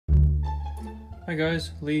Hi guys,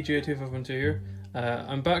 Lee J2512 here.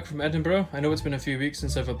 I'm back from Edinburgh. I know it's been a few weeks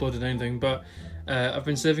since I've uploaded anything, but I've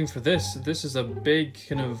been saving for this. This is a big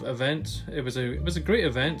kind of event. It was a great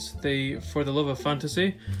event. For the love of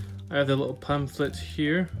fantasy. I have the little pamphlet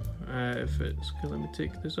here. If it's okay, let me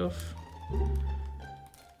take this off.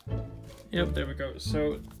 Yep, there we go.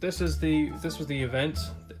 So this was the event.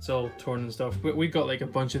 It's all torn and stuff. But we got like a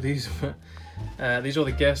bunch of these. But these are all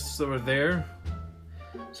the guests that were there.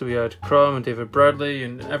 So we had Crom and David Bradley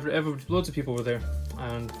and loads of people were there,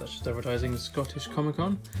 and that's just advertising the Scottish Comic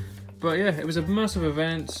Con. But yeah, it was a massive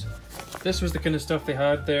event. This was the kind of stuff they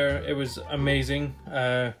had there. It was amazing.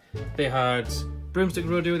 They had broomstick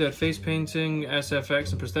rodeo, they had face painting,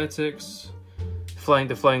 SFX and prosthetics.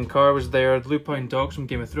 The flying car was there. The lupine dogs from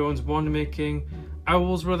Game of Thrones, wand making.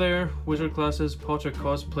 Owls were there. Wizard classes, Potter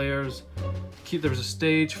cosplayers. There was a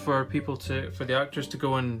stage for the actors to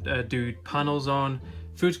go and do panels on.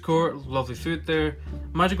 Food court, lovely food there.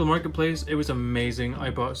 Magical marketplace, it was amazing.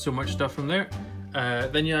 I bought so much stuff from there.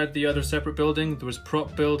 Then you had the other separate building. There was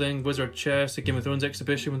prop building, wizard chest, a Game of Thrones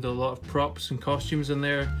exhibition with a lot of props and costumes in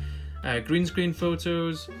there. Green screen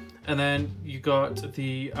photos. And then you got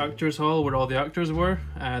the actors hall where all the actors were.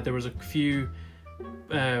 There was a few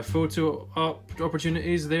photo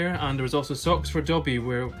opportunities there, and there was also socks for Dobby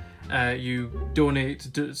where you donate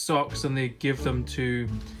socks and they give them to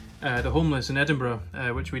the homeless in Edinburgh,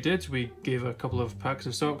 which we did. We gave a couple of packs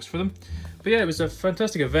of socks for them. But yeah, it was a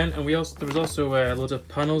fantastic event, and there was also loads of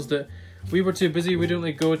panels that we were too busy. We didn't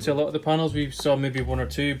really go to a lot of the panels. We saw maybe one or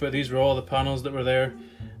two, but these were all the panels that were there.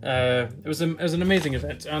 It was an amazing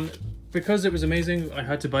event, and because it was amazing, I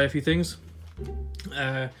had to buy a few things.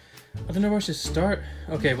 I don't know where to start.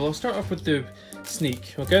 Okay, well I'll start off with the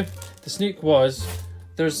sneak. Okay, the sneak was,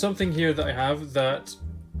 there's something here that I have that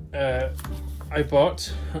I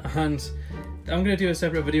bought, and I'm going to do a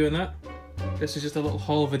separate video on that. This is just a little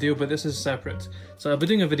haul video, but this is separate. So I'll be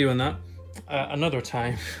doing a video on that another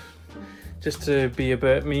time, just to be a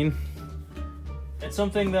bit mean. It's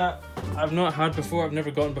something that I've not had before, I've never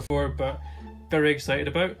gotten before, but very excited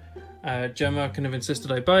about. Gemma kind of insisted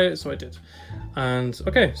I buy it, so I did. And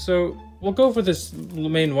okay, so we'll go for this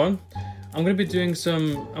main one. I'm going to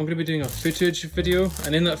be doing a footage video,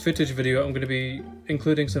 and in that footage video I'm going to be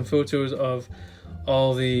including some photos of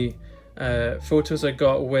all the photos I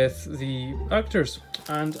got with the actors,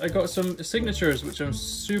 and I got some signatures which I'm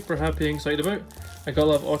super happy and excited about. I got a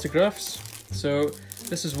lot of autographs. So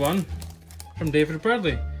this is one from David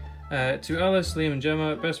Bradley. To Alice, Liam and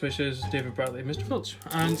Gemma, best wishes, David Bradley, Mr. Filch.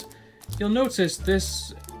 And you'll notice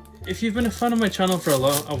this, if you've been a fan of my channel for a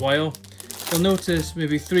while, you'll notice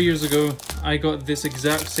maybe 3 years ago I got this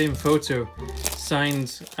exact same photo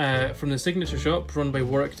signed from the signature shop run by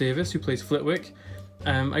Warwick Davis, who plays Flitwick.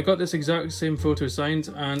 I got this exact same photo signed,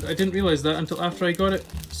 and I didn't realise that until after I got it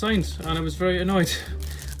signed, and I was very annoyed.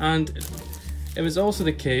 And it was also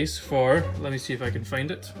the case for, let me see if I can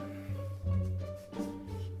find it.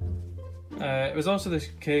 It was also the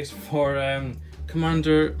case for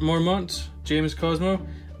Commander Mormont, James Cosmo.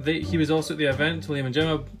 He was also at the event, Liam and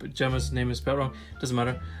Gemma, but Gemma's name is spelled wrong, doesn't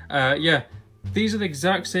matter. Yeah, these are the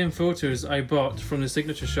exact same photos I bought from the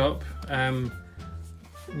signature shop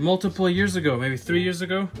multiple years ago, maybe 3 years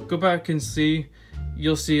ago. Go back and see,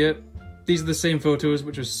 you'll see it. These are the same photos,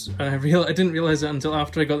 which was, I didn't realise it until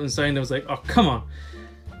after I got them signed. I was like, oh, come on.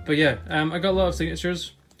 But yeah, I got a lot of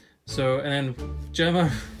signatures. So, and then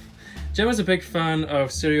Gemma's a big fan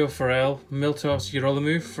of Serial Pharrell, Miltos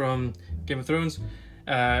Yerelemou from Game of Thrones.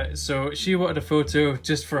 So she wanted a photo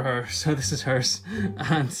just for her, so this is hers.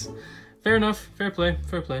 And fair enough, fair play.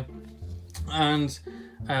 And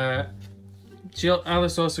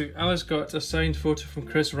Alice got a signed photo from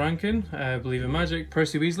Chris Rankin, Believe in Magic,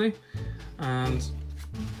 Percy Weasley, and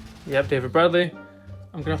yep, David Bradley.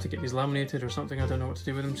 I'm gonna have to get these laminated or something, I don't know what to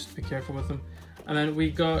do with them, just be careful with them. And then we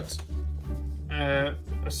got a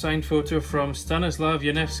signed photo from Stanislav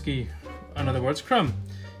Yanevski, in other words, Crumb.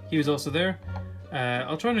 He was also there.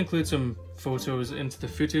 I'll try and include some photos into the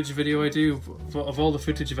footage video I do of all the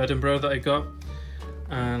footage of Edinburgh that I got.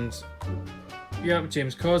 And yeah,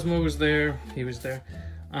 James Cosmo was there, he was there.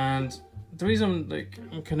 And the reason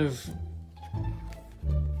I'm kind of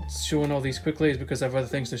showing all these quickly is because I have other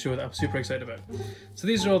things to show that I'm super excited about. So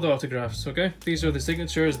these are all the autographs, okay? These are the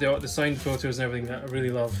signatures, the signed photos and everything that I really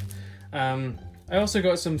love. I also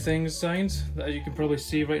got some things signed that you can probably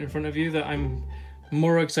see right in front of you that I'm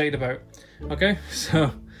more excited about. Okay,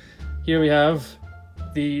 so here we have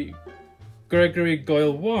the Gregory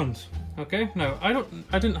Goyle wand. Okay, now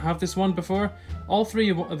I didn't have this wand before. All three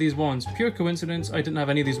of these wands, pure coincidence, I didn't have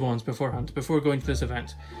any of these wands beforehand, before going to this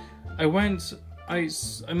event. I went I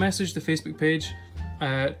messaged the Facebook page,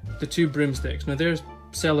 the two broomsticks. Now there's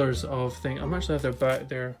sellers of things. I'm actually have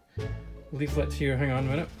their leaflet here. Hang on a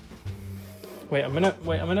minute. Wait a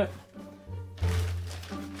minute.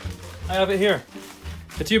 I have it here.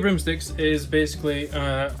 The Two Broomsticks is basically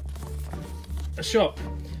a shop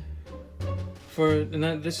and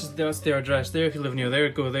that's their address there. If you live near there,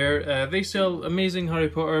 go there. They sell amazing Harry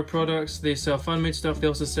Potter products. They sell fan-made stuff. They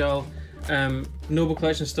also sell Noble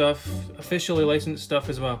Collection stuff, officially licensed stuff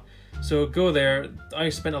as well. So go there. I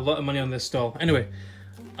spent a lot of money on this stall. Anyway,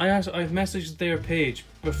 I've messaged their page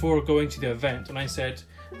before going to the event, and I said,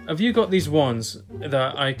 have you got these wands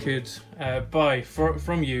that I could buy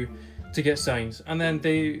from you to get signed? And then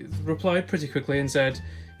they replied pretty quickly and said,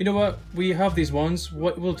 you know what, we have these wands.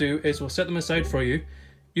 What we'll do is we'll set them aside for you.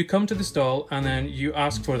 You come to the stall and then you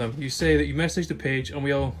ask for them. You say that you message the page and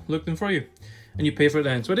we'll look them for you. And you pay for it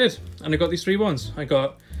then. So I did. And I got these 3 wands. I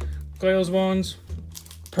got Goyle's wand,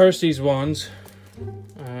 Percy's wand,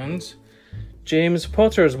 and James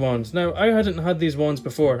Potter's wand. Now, I hadn't had these wands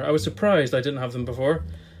before. I was surprised I didn't have them before,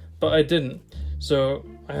 but I didn't. So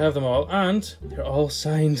I have them all, and they're all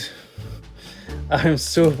signed. I'm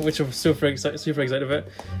super excited about.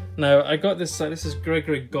 Now I got this. This is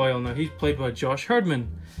Gregory Goyle. Now he's played by Josh Herdman.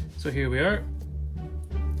 So here we are.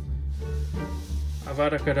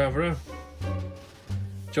 Avada Kedavra.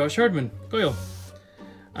 Josh Herdman, Goyle.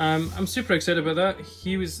 I'm super excited about that.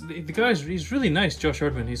 He's really nice. Josh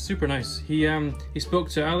Herdman. He's super nice. He spoke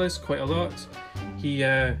to Alice quite a lot. He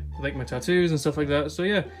liked my tattoos and stuff like that. So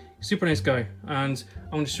yeah, super nice guy. And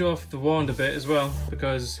I'm going to show off the wand a bit as well,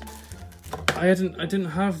 because I didn't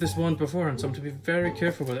have this wand before, and so I'm to be very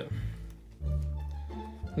careful with it.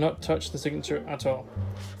 Not touch the signature at all.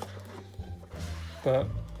 But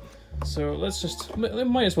so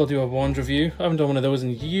might as well do a wand review. I haven't done one of those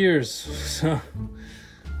in years. So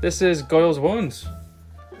this is Goyle's wand,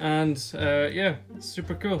 and yeah, it's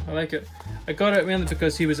super cool. I like it. I got it mainly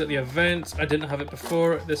because he was at the event. I didn't have it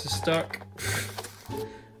before. This is stuck.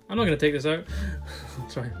 I'm not going to take this out.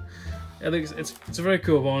 Sorry. It's a very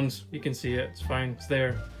cool wand. You can see it. It's fine. It's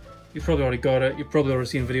there. You've probably already got it. You've probably already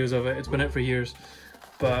seen videos of it. It's been out for years.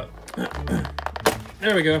 But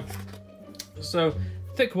there we go. So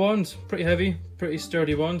thick wand, pretty heavy, pretty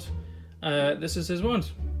sturdy wand. This is his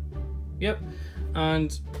wand. Yep.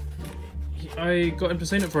 And I got him to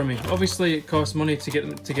sign it for me. Obviously, it costs money to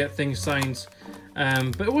get things signed,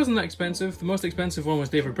 but it wasn't that expensive. The most expensive one was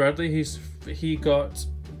David Bradley.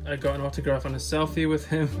 I got an autograph and a selfie with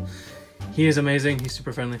him. He is amazing. He's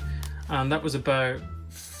super friendly, and that was about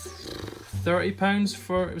 £30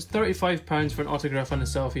 for. It was £35 for an autograph and a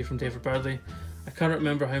selfie from David Bradley. I can't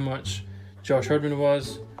remember how much Josh Herdman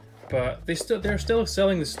was, but they're still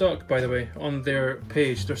selling the stock, by the way, on their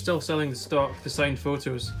page. They're still selling the stock, the signed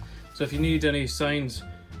photos. So if you need any signed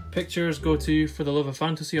pictures, go to For the Love of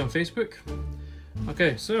Fantasy on Facebook.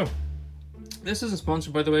 Okay, so this isn't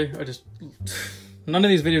sponsored, by the way. None of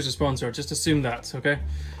these videos are sponsored. Just assume that, okay?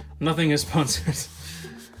 Nothing is sponsored.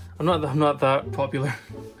 I'm not that popular.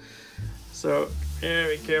 So yeah,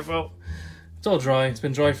 be careful. It's all dry. It's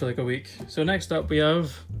been dry for like a week. So next up we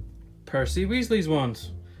have Percy Weasley's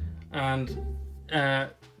wand, and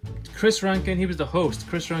Chris Rankin. He was the host.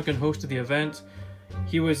 Chris Rankin hosted the event.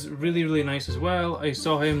 He was really, really nice as well. I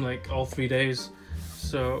saw him like all 3 days.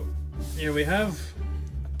 So here we have.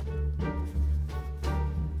 There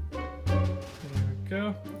we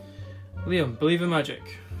go. Liam, Believe in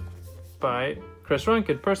Magic by Chris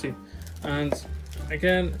Rankin, Percy. And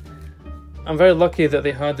again, I'm very lucky that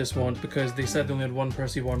they had this wand, because they said they only had one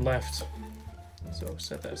Percy wand left. So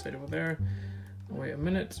set that aside over there. Wait a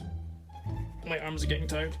minute. My arms are getting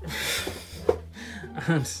tired.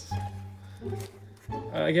 And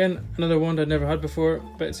again, another wand I'd never had before,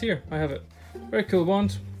 but it's here. I have it. Very cool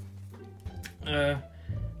wand.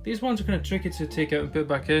 These wands are kind of tricky to take out and put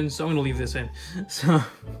back in, so I'm going to leave this in. So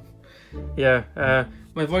yeah,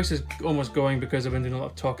 my voice is almost going because I've been doing a lot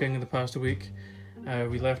of talking in the past week.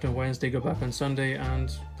 We left on Wednesday, go back on Sunday,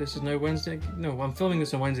 and this is now Wednesday. No, I'm filming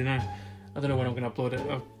this on Wednesday now. I don't know when I'm going to upload it.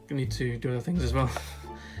 I need to do other things as well.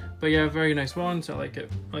 But yeah, very nice wand. I like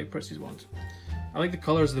it. I like Percy's wand. I like the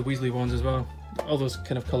colours of the Weasley wands as well. All those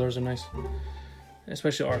kind of colours are nice.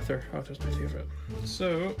 Especially Arthur. Arthur's my favourite.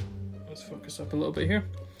 So let's focus up a little bit here.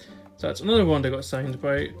 So that's another wand I got signed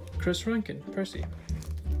by Chris Rankin, Percy.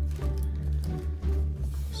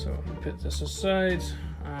 So put this aside,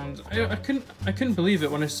 and I couldn't believe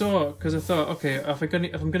it when I saw it, because I thought, okay, if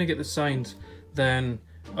I'm gonna get this signed, then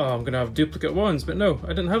I'm gonna have duplicate wands. But no, I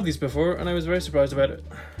didn't have these before, and I was very surprised about it.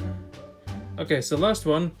 Okay, so the last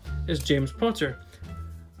one is James Potter.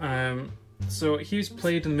 So he's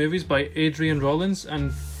played in movies by Adrian Rawlins,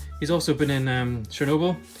 and he's also been in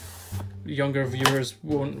Chernobyl. Younger viewers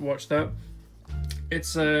won't watch that.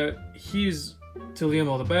 It's he's To Liam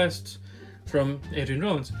All the Best from Adrian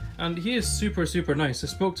Rawlins, and he is super nice. I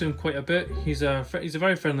spoke to him quite a bit. He's a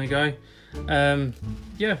very friendly guy.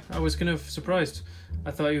 Yeah, I was kind of surprised.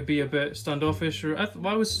 I thought he would be a bit standoffish, or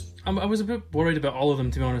I was a bit worried about all of them,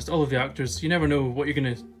 to be honest. All of the actors, you never know what you're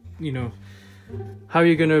gonna, how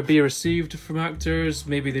you're gonna be received from actors.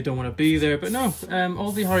 Maybe they don't want to be there, but no.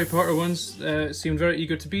 All the Harry Potter ones seemed very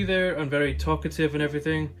eager to be there and very talkative and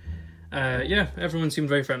everything. Yeah, everyone seemed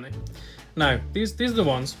very friendly. Now, these are the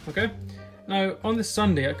ones, okay? Now, on the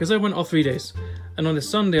Sunday, because I went all 3 days, and on the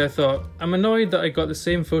Sunday I thought, I'm annoyed that I got the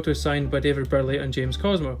same photo signed by David Bradley and James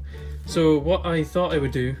Cosmo. So what I thought I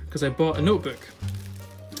would do, because I bought a notebook,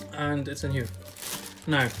 and it's in here.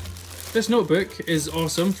 Now, this notebook is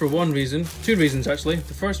awesome for one reason, two reasons actually.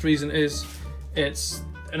 The first reason is it's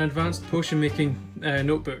an advanced potion making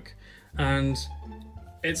notebook, and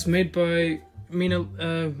it's made by Mina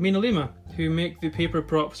Lima, who make the paper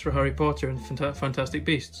props for Harry Potter and Fantastic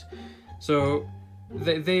Beasts. So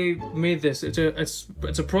they made this.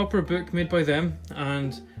 It's a proper book made by them,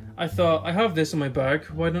 and I thought, I have this in my bag,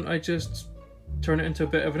 why don't I just turn it into a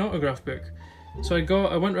bit of an autograph book? So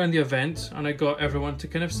I went around the event and I got everyone to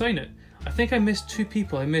kind of sign it. I think I missed two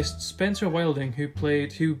people. I missed Spencer Wilding, who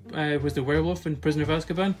was the werewolf in Prisoner of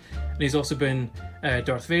Azkaban, and he's also been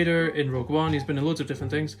Darth Vader in Rogue One. He's been in loads of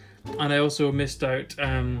different things. And I also missed out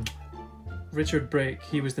Richard Brake.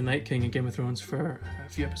 He was the Night King in Game of Thrones for a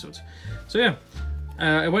few episodes. So yeah,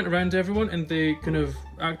 I went around to everyone in the kind of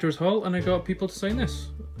actors hall and I got people to sign this.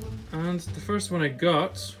 And the first one I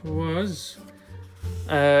got was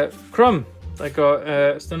Crumb. I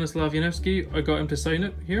got Stanislav Yanevski. I got him to sign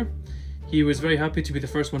it here. He was very happy to be the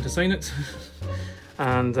first one to sign it.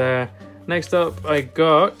 And next up I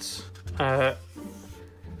got To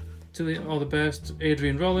All the Best,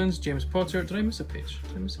 Adrian Rawlins, James Potter. Did I miss a page?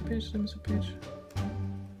 Did I miss a page? Did I miss a page?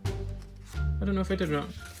 I don't know if I did or not.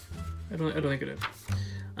 I don't think I did.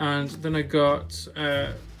 And then I got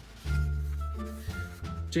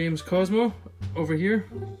James Cosmo over here,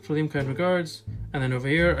 for Liam Kind Regards. And then over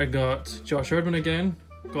here I got Josh Herdman again,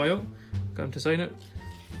 Goyle, got him to sign it.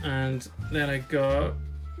 And then I got,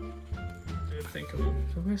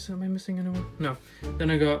 am I missing anyone? No. Then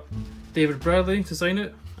I got David Bradley to sign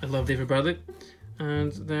it. I love David Bradley.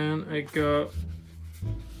 And then I got,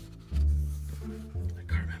 I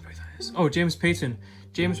can't remember who that is. Oh, James Payton.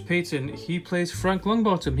 James Payton, he plays Frank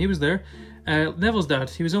Longbottom. He was there. Neville's dad.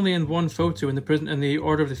 He was only in one photo in the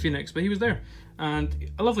Order of the Phoenix, but he was there.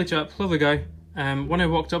 And a lovely chap, lovely guy. When I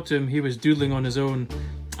walked up to him, he was doodling on his own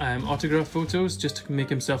autograph photos just to make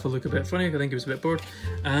himself look a bit funny. I think he was a bit bored.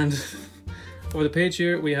 And over the page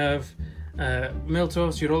here we have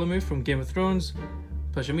Miltos Yerelemou from Game of Thrones.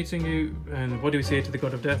 Pleasure meeting you. And what do we say to the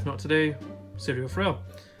God of Death? Not today. Syrio Farrell.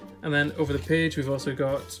 And then over the page we've also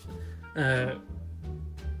got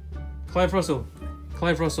Clive Russell.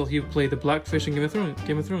 Clive Russell, he played the Blackfish in Game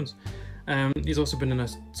of Thrones. He's also been in a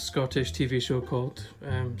Scottish TV show called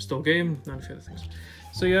Still Game, and a few other things.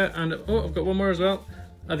 So yeah, and oh, I've got one more as well.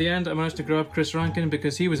 At the end, I managed to grab Chris Rankin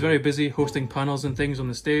because he was very busy hosting panels and things on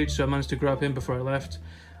the stage, so I managed to grab him before I left.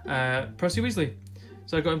 Percy Weasley.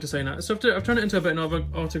 So I got him to sign that. So I've turned it into a bit of an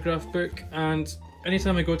autograph book, and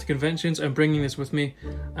anytime I go to conventions, I'm bringing this with me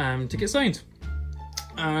to get signed.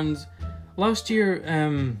 And last year,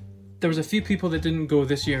 there was a few people that didn't go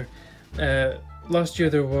this year. Last year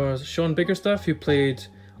there was Sean Biggerstaff, who played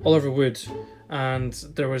Oliver Wood, and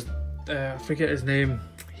there was, I forget his name,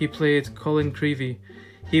 he played Colin Creevy.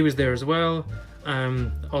 He was there as well.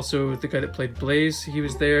 Also the guy that played Blaze, he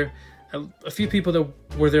was there. A few people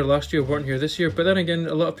that were there last year weren't here this year, but then again,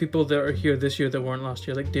 a lot of people that are here this year that weren't last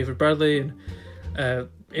year, like David Bradley and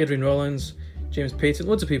Adrian Rawlins, James Payton,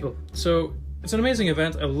 loads of people. So it's an amazing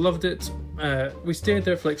event. I loved it. We stayed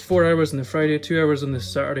there for like 4 hours on the Friday, 2 hours on the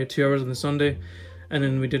Saturday, 2 hours on the Sunday, and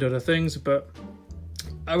then we did other things. But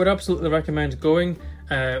I would absolutely recommend going.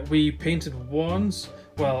 We painted wands.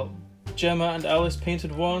 Well, Gemma and Alice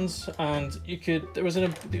painted wands, and there was a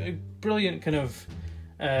brilliant kind of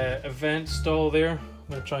event stall there. I'm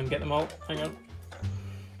gonna try and get them all. Hang on.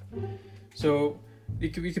 So you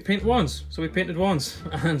could paint wands. So we painted wands,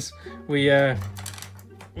 and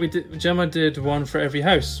Gemma did one for every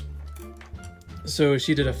house. So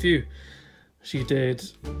she did a few. She did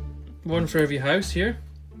one for every house here.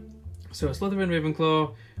 So Slytherin,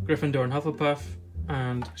 Ravenclaw, Gryffindor and Hufflepuff.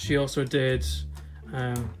 And she also did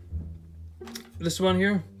this one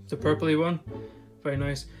here, the purpley one. Very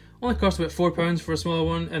nice. Only cost about £4 for a small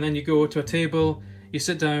one, and then you go to a table, you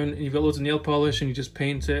sit down and you've got loads of nail polish and you just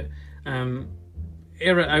paint it.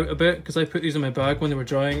 Air it out a bit, because I put these in my bag when they were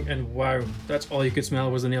drying, and wow, that's all you could smell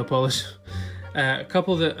was the nail polish. A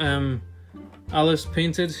couple that Alice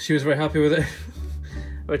painted, she was very happy with it,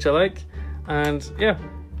 which I like. And yeah,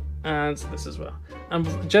 and this as well. And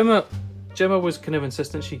Gemma was kind of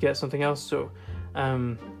insistent she get something else, so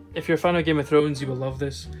if you're a fan of Game of Thrones, you will love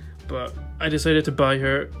this. But I decided to buy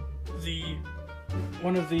her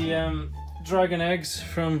one of the dragon eggs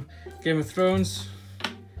from Game of Thrones.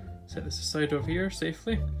 Set this aside over here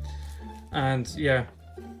safely. And yeah,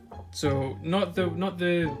 so not the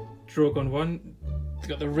Drogon one, they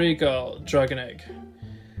got the Rhaegal dragon egg.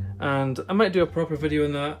 And I might do a proper video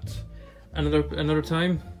on that another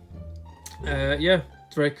time. Yeah,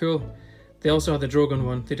 it's very cool. They also had the Drogon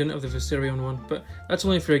one, they didn't have the Viserion one, but that's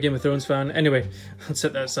only if you're a Game of Thrones fan. Anyway, let's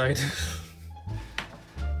set that aside.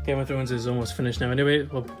 Game of Thrones is almost finished now anyway,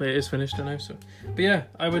 well, it is finished now, so. But yeah,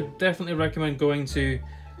 I would definitely recommend going to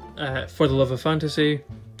For the Love of Fantasy.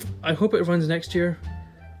 I hope it runs next year.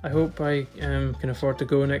 I hope I can afford to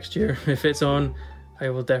go next year. If it's on, I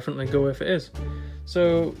will definitely go if it is.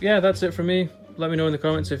 So yeah, that's it for me. Let me know in the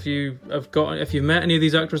comments if you've met any of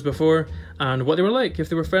these actors before and what they were like, if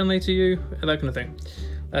they were friendly to you, that kind of thing.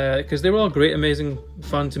 Because they were all great, amazing,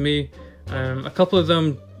 fun to me. A couple of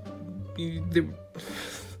them,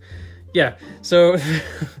 yeah. So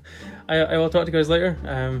I will talk to you guys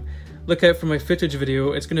later. Look out for my footage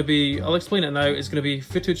video. It's going to be, I'll explain it now, it's going to be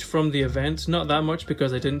footage from the event, not that much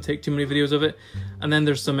because I didn't take too many videos of it, and then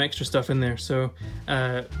there's some extra stuff in there. So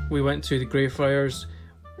we went to the Greyfriars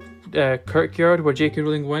Kirkyard where J.K.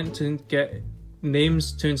 Rowling went to get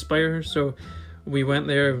names to inspire her, so we went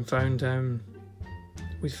there and found,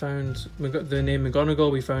 we got the name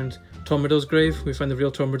McGonagall, we found Tom Riddle's grave, we found the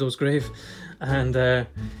real Tom Riddle's grave, and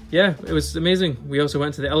yeah, it was amazing. We also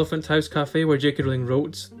went to the Elephant House Cafe where J.K. Rowling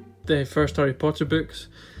wrote the first Harry Potter books,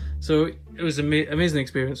 so it was an amazing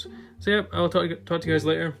experience. So yeah, I'll talk to you guys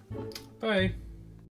later. Bye.